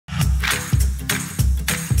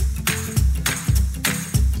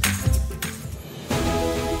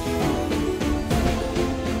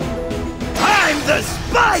the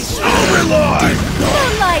Spice Overlord!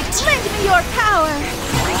 Moonlight, lend me your power!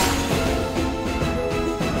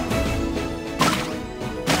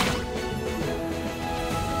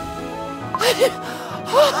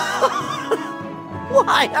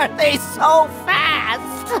 Why are they so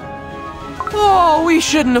fast? Oh, we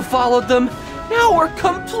shouldn't have followed them. Now we're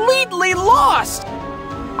completely lost!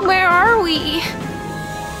 Where are we?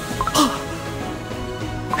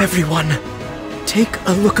 Everyone, take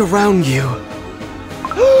a look around you.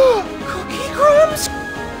 Cookie crumbs?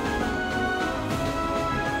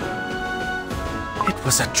 It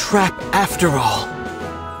was a trap after all.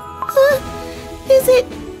 Is it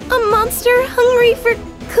a monster hungry for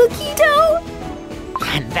cookie dough?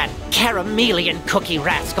 And that caramelian cookie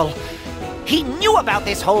rascal. He knew about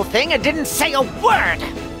this whole thing and didn't say a word!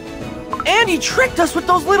 And he tricked us with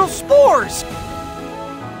those little spores!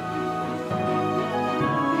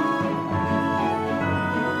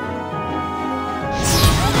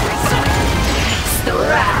 The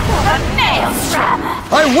wrath of a maelstrom!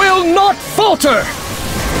 I will not falter!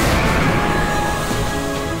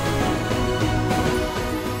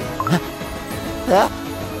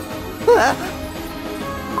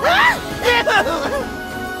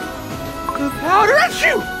 The powder!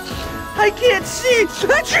 Achoo! I can't see!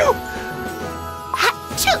 Achoo!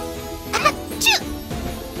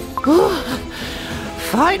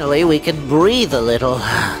 Finally, we can breathe a little.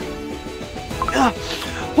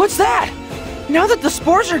 What's that? Now that the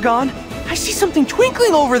spores are gone, I see something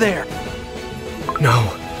twinkling over there.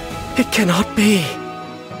 No, it cannot be.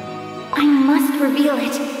 I must reveal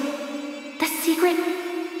it. The secret.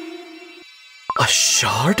 A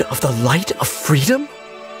shard of the light of freedom?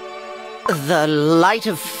 The light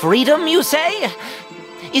of freedom, you say?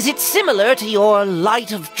 Is it similar to your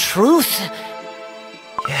light of truth?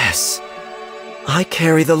 Yes. I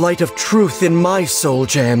carry the light of truth in my soul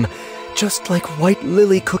gem, just like White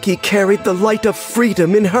Lily Cookie carried the light of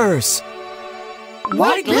freedom in hers.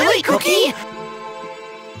 White Lily Cookie?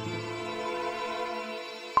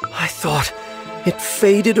 I thought it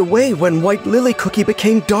faded away when White Lily Cookie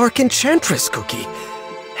became Dark Enchantress Cookie.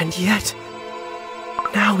 And yet,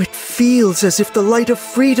 now it feels as if the light of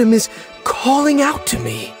freedom is calling out to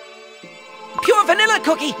me. Pure Vanilla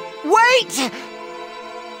Cookie! Wait!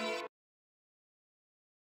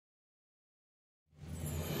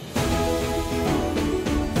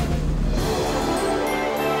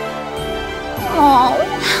 Oh,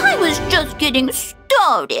 I was just getting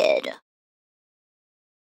started.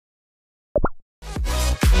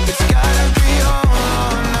 It's gotta be home.